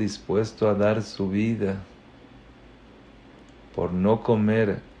estuvo dispuesto a dar su vida por no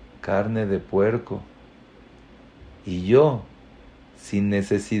comer carne de puerco, y yo, sin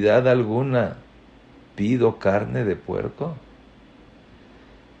necesidad alguna, pido carne de puerco.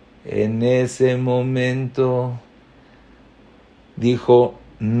 En ese momento dijo,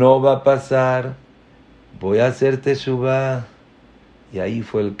 no va a pasar, voy a hacer teshuvá. Y ahí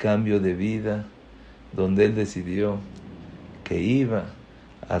fue el cambio de vida, donde él decidió que iba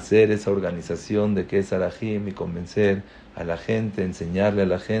a hacer esa organización de que es Arajim y convencer a la gente, enseñarle a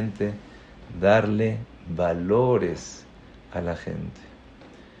la gente, darle valores a la gente.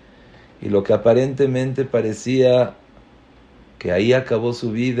 Y lo que aparentemente parecía que ahí acabó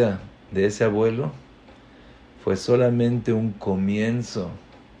su vida de ese abuelo, fue solamente un comienzo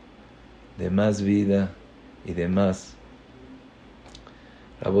de más vida y de más.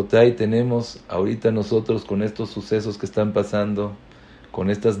 Rabotay, tenemos ahorita nosotros con estos sucesos que están pasando, con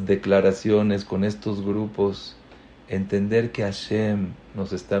estas declaraciones, con estos grupos, entender que Hashem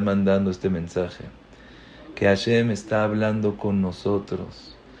nos está mandando este mensaje, que Hashem está hablando con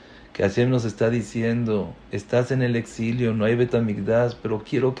nosotros, que Hashem nos está diciendo, estás en el exilio, no hay Betamigdash, pero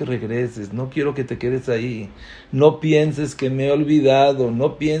quiero que regreses, no quiero que te quedes ahí, no pienses que me he olvidado,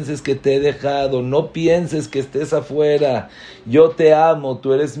 no pienses que te he dejado, no pienses que estés afuera, yo te amo,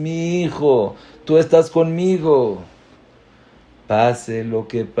 tú eres mi hijo, tú estás conmigo. Pase lo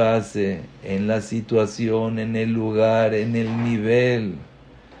que pase, en la situación, en el lugar, en el nivel,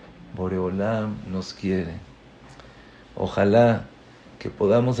 Boreolam nos quiere. Ojalá que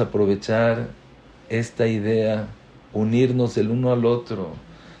podamos aprovechar esta idea, unirnos el uno al otro,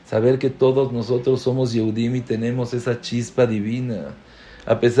 saber que todos nosotros somos Yehudim y tenemos esa chispa divina,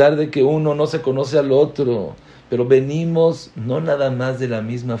 a pesar de que uno no se conoce al otro, pero venimos no nada más de la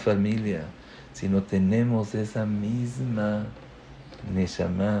misma familia, sino tenemos esa misma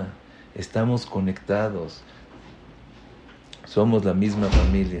Neshama, estamos conectados, somos la misma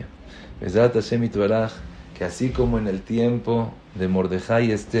familia. Bezrat Hashem Yitbaraj, que así como en el tiempo de Mordejai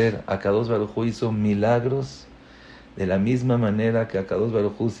y Esther, Akadosh Baruj Hu hizo milagros, de la misma manera que Akadosh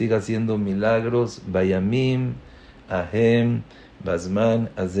Baruj Hu siga haciendo milagros, Bayamim, Ahem, Bazman,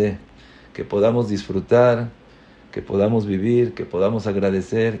 Azeh, que podamos disfrutar, que podamos vivir, que podamos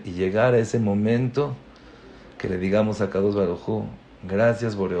agradecer y llegar a ese momento que le digamos a Akadosh Baruj Hu,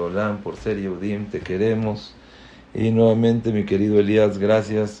 gracias Boreolam por ser Yehudim, te queremos. Y nuevamente mi querido Elías,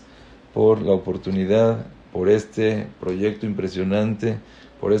 gracias por la oportunidad, por este proyecto impresionante,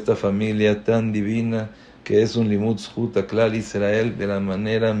 por esta familia tan divina que es un Limud Zhut Klal Israel de la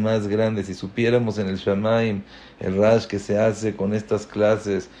manera más grande. Si supiéramos en el Shamaim el Rash que se hace con estas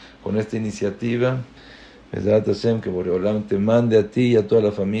clases, con esta iniciativa, Bezrat Hashem, que Boreolam te mande a ti y a toda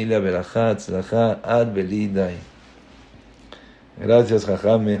la familia Berajá, Tzlajá, Ad Belidai. Gracias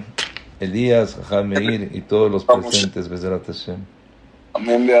Jajame Elías, Jajame Ir y todos los presentes, Bezrat Hashem.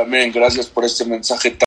 Amén, amén. Gracias por este mensaje.